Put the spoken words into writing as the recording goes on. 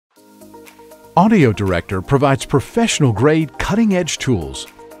AudioDirector provides professional-grade, cutting-edge tools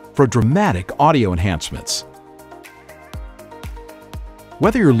for dramatic audio enhancements.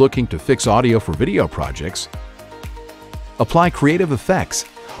 Whether you're looking to fix audio for video projects, apply creative effects,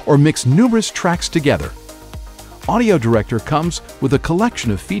 or mix numerous tracks together, AudioDirector comes with a collection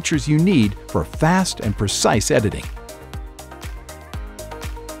of features you need for fast and precise editing.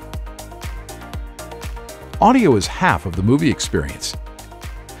 Audio is half of the movie experience,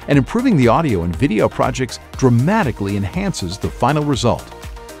 and improving the audio in video projects dramatically enhances the final result.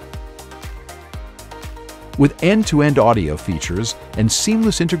 With end-to-end audio features and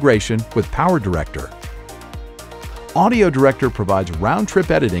seamless integration with PowerDirector, AudioDirector provides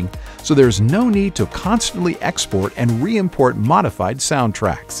round-trip editing, so there's no need to constantly export and re-import modified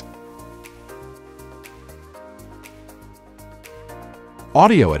soundtracks.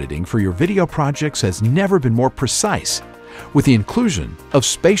 Audio editing for your video projects has never been more precise, with the inclusion of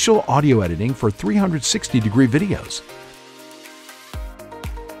spatial audio editing for 360-degree videos.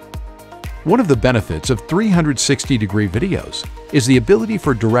 One of the benefits of 360-degree videos is the ability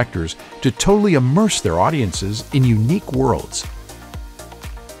for directors to totally immerse their audiences in unique worlds.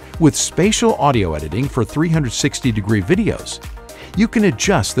 With spatial audio editing for 360-degree videos, you can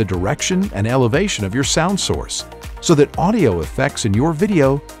adjust the direction and elevation of your sound source so that audio effects in your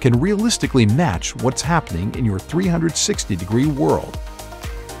video can realistically match what's happening in your 360-degree world.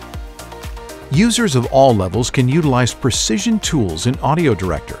 Users of all levels can utilize precision tools in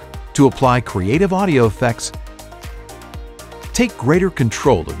AudioDirector to apply creative audio effects. Take greater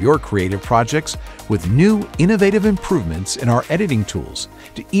control of your creative projects with new, innovative improvements in our editing tools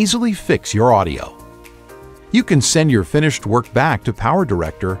to easily fix your audio. You can send your finished work back to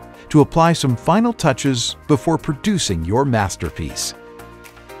PowerDirector to apply some final touches before producing your masterpiece.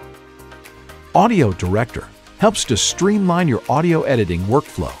 AudioDirector helps to streamline your audio editing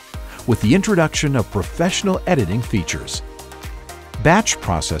workflow with the introduction of professional editing features. Batch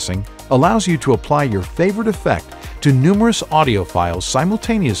processing allows you to apply your favorite effect to numerous audio files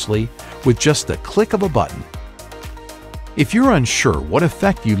simultaneously with just the click of a button. If you're unsure what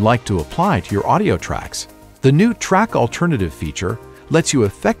effect you'd like to apply to your audio tracks, the new Track Alternative feature lets you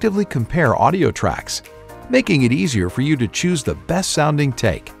effectively compare audio tracks, making it easier for you to choose the best-sounding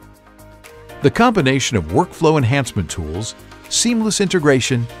take. The combination of workflow enhancement tools, seamless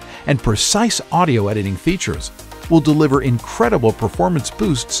integration, and precise audio editing features will deliver incredible performance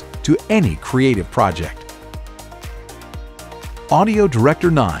boosts to any creative project.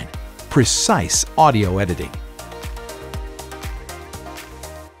 AudioDirector 9 – Precise Audio Editing.